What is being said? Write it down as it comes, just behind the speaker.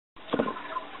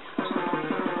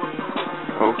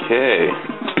Okay.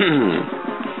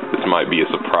 This might be a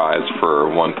surprise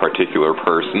for one particular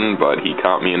person, but he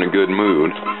caught me in a good mood.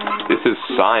 This is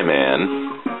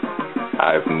Syman.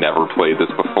 I've never played this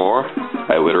before.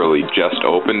 I literally just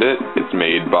opened it. It's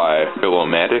made by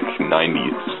Philomatic 96,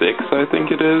 I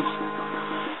think it is.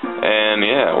 And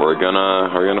yeah, we're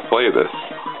gonna play this.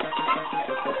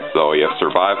 So you have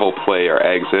survival, play, or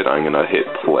exit. I'm gonna hit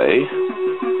play.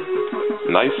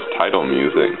 Nice title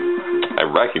music. I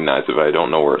recognize it, but I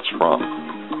don't know where it's from.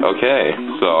 Okay,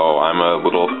 so I'm a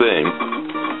little thing.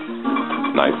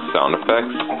 Nice sound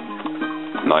effects.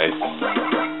 Nice.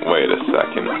 Wait a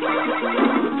second.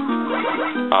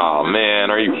 Aw,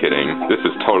 man, are you kidding? This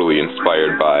is totally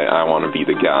inspired by I Wanna Be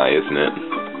the Guy, isn't it?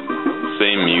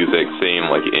 Same music,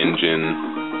 same, like, engine.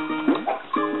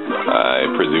 I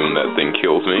presume that thing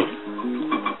kills me.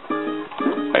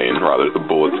 I'd rather the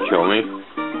bullets kill me.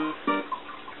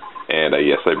 And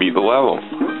yes, I beat the level.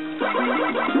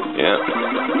 Yeah.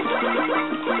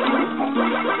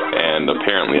 And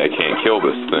apparently I can't kill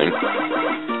this thing.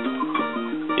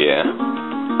 Yeah.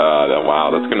 Wow,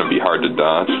 that's gonna be hard to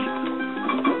dodge.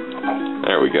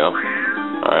 There we go.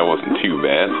 Alright, wasn't too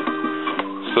bad.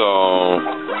 So,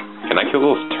 can I kill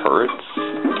those turrets?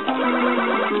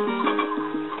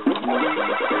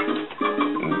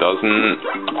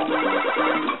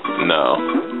 No.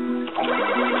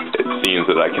 It seems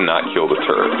that I cannot kill the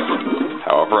turrets.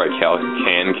 However, I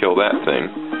can kill that thing.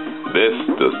 This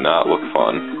does not look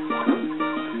fun.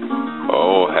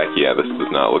 Oh, heck yeah, this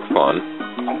does not look fun.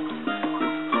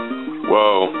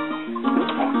 Whoa.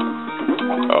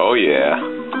 Oh yeah.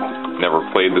 Never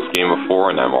played this game before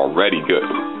and I'm already good.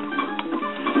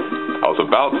 I was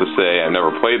about to say I've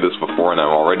never played this before and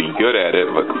I'm already good at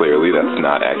it, but clearly that's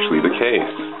not actually the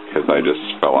case. Because I just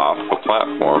fell off the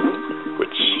platform,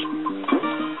 which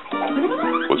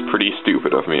was pretty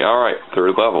stupid of me. Alright,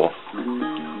 third level.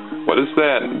 What is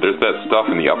that? There's that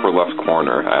stuff in the upper left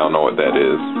corner. I don't know what that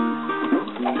is.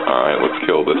 Alright, let's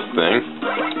kill this thing.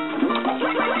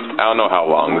 I don't know how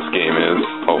long this game is.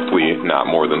 Hopefully not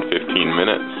more than 15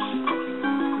 minutes.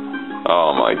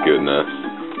 Oh my goodness.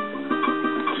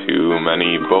 Too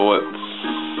many bullets.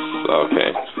 Okay,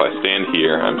 if I stand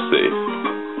here, I'm safe.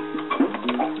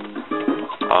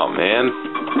 Oh man.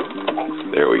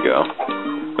 There we go.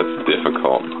 That's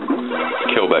difficult.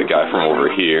 Kill that guy from over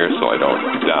here so I don't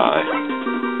die.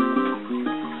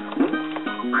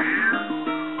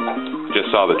 Just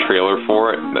saw the trailer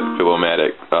for it that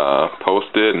Philomatic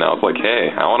posted, and I was like, hey,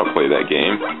 I want to play that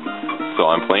game. So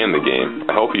I'm playing the game.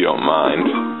 I hope you don't mind.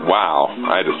 Wow,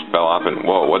 I just fell off and,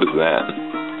 whoa, what is that?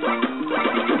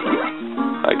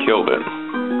 I killed it.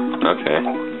 Okay.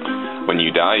 When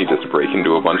you die, you just break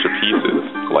into a bunch of pieces.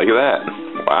 Like that.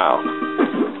 Wow.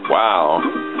 Wow.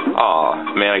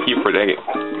 Aw, man, I keep forgetting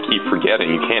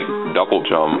you can't double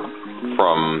jump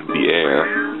from the air.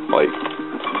 Like,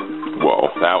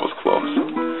 whoa, that was close.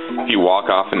 If you walk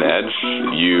off an edge,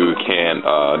 you can't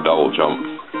double jump.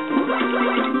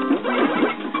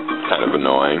 Kind of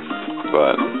annoying,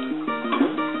 but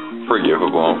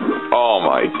forgivable. Oh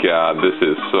my god, this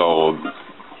is so...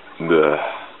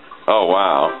 Oh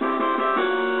wow.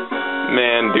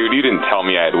 Man, dude, you didn't tell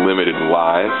me I had limited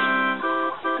lives.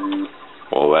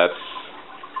 Well, that's...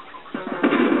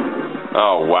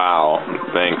 Oh, wow.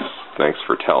 Thanks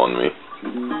for telling me.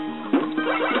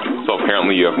 So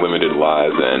apparently you have limited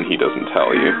lives and he doesn't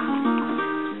tell you.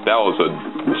 That was a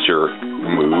jerk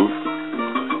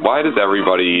move. Why does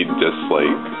everybody just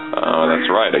like... Oh, that's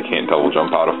right, I can't double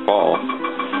jump out of falls.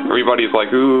 Everybody's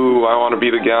like, ooh, I want to be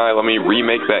the guy, let me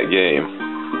remake that game.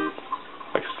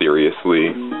 Like,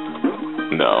 seriously?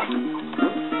 No.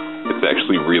 It's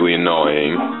actually really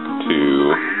annoying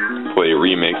to play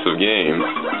remakes of games.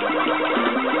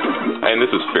 And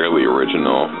this is fairly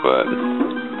original, but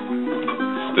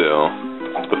still,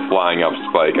 the flying up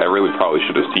spike, I really probably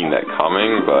should have seen that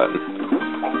coming, but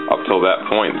up till that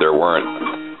point, there weren't.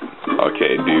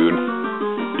 Okay, dude,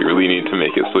 you really need to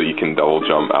make it so you can double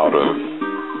jump out of...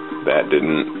 That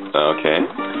didn't... Okay.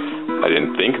 I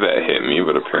didn't think that hit me,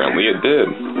 but apparently it did.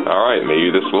 Alright,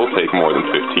 maybe this will take more than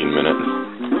 15 minutes.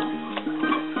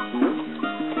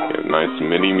 Nice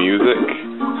MIDI music.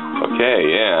 Okay,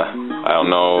 yeah. I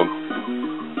don't know.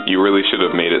 You really should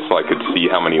have made it so I could see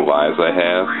how many lives I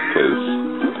have, because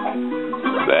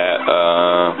that,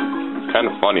 it's kind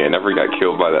of funny. I never got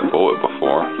killed by that bullet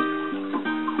before.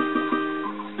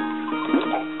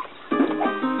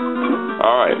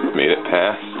 Alright, made it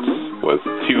past. Was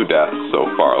 2 deaths so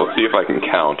far. Let's see if I can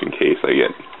count in case I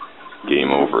get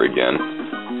game over again.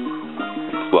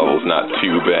 This level's not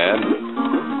too bad.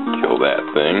 Kill that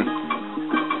thing.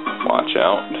 Watch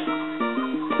out.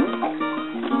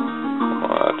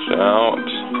 Watch out.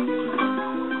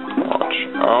 Watch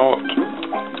out.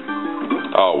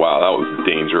 Oh wow, that was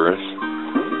dangerous.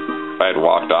 If I had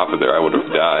walked off of there, I would have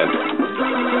died.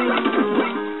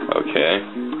 Okay.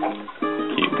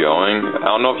 Keep going. I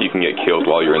don't know if you can get killed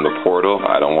while you're in the portal.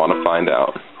 I don't want to find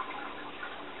out.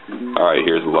 Alright,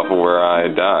 here's the level where I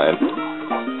died.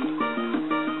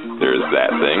 There's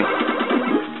that thing.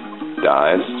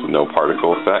 Dies, no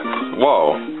particle effects.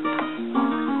 Whoa!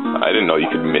 I didn't know you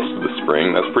could miss the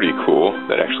spring. That's pretty cool.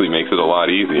 That actually makes it a lot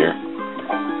easier.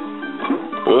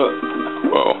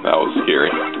 Whoa, that was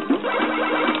scary.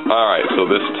 Alright, so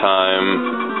this time,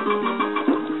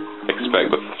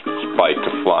 expect the spike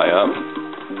to fly up,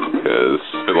 because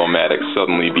Philomatic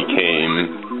suddenly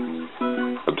became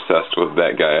obsessed with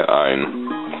that guy.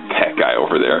 That guy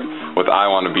over there. With I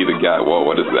want to be the guy. Whoa,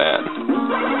 what is that?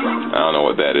 I don't know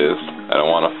what that is. I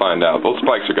don't want to find out. Those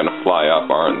spikes are going to fly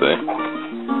up, aren't they?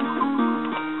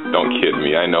 Don't kid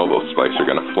me. I know those spikes are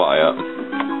going to fly up.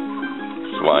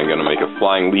 This is why I'm going to make a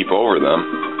flying leap over them.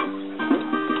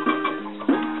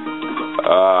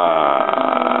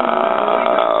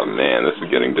 Man, this is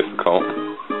getting difficult.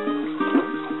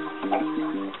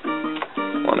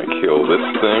 Want to kill this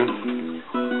thing.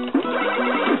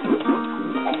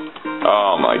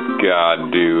 Oh my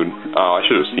god, dude. Oh, I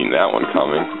should have seen that one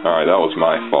coming. Alright, that was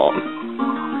my fault.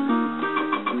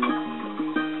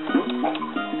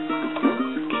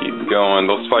 Keep going.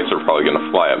 Those spikes are probably going to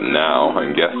fly up now,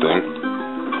 I'm guessing.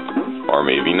 Or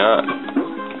maybe not.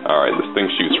 Alright, this thing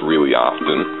shoots really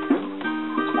often.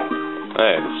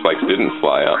 Hey, the spikes didn't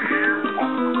fly up.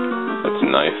 That's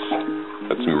nice.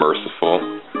 That's merciful.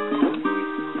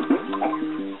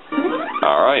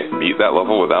 Alright, beat that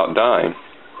level without dying.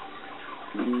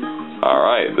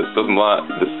 Alright, this does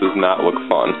not look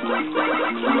fun.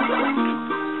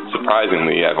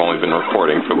 Surprisingly, I've only been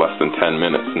recording for less than 10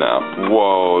 minutes now.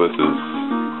 Whoa, this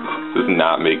is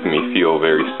not making me feel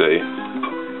very safe.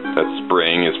 That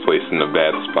spring is placed in a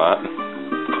bad spot.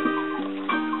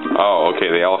 Oh, okay,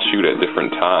 they all shoot at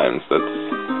different times. That's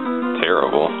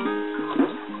terrible.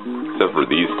 Except for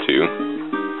these two.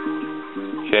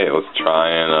 Okay, let's try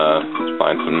and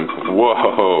find some...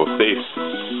 Whoa, safe...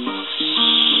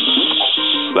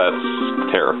 That's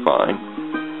terrifying.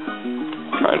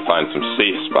 Try and find some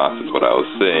safe spots is what I was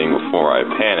saying before I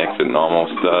panicked and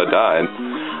almost died.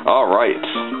 Alright.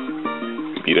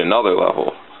 Beat another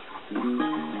level.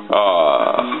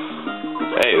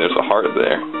 Hey, there's a heart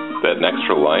there. That an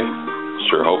extra life?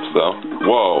 Sure hope so.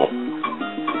 Whoa!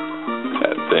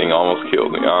 That thing almost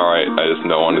killed me. Alright, I just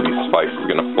know one of these spikes is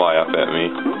gonna fly up at me.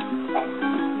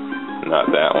 Not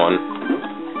that one.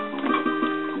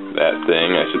 That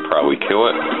thing, I should probably kill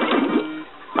it.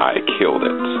 I killed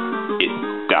it. It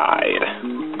died.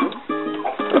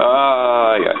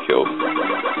 I got killed.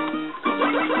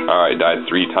 Alright, died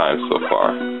 3 times so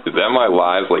far. Is that my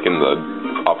lives, like in the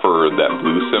upper, that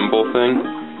blue symbol thing?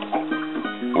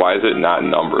 Why is it not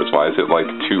numbers? Why is it like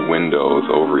 2 windows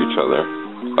over each other?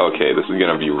 Okay, this is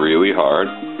gonna be really hard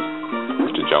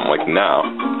to jump like now.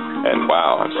 And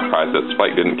wow, I'm surprised that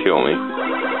spike didn't kill me.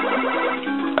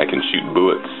 I can shoot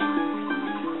bullets.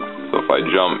 So if I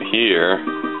jump here,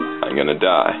 I'm gonna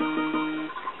die.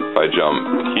 If I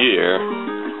jump here,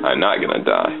 I'm not gonna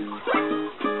die.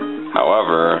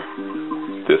 However,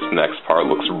 this next part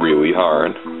looks really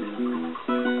hard.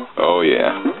 Oh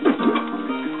yeah.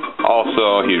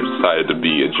 Also, he decided to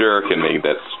be a jerk and make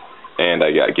that, and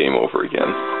I got game over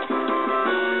again.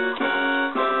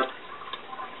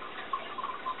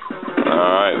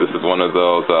 Alright, this is one of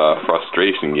those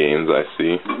frustration games I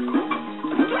see.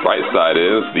 Bright side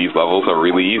is, these levels are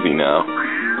really easy now.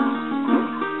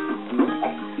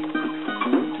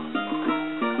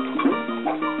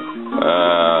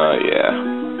 Yeah.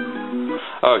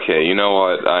 Okay, you know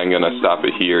what, I'm gonna stop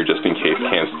it here just in case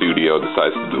Cam Studio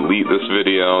decides to delete this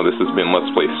video. This has been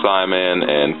Let's Play Syman,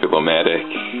 and Philomatic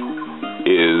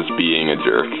is being a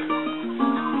jerk.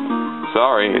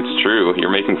 Sorry, it's true, you're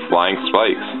making flying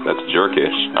spikes. That's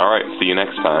jerkish. Alright, see you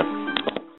next time.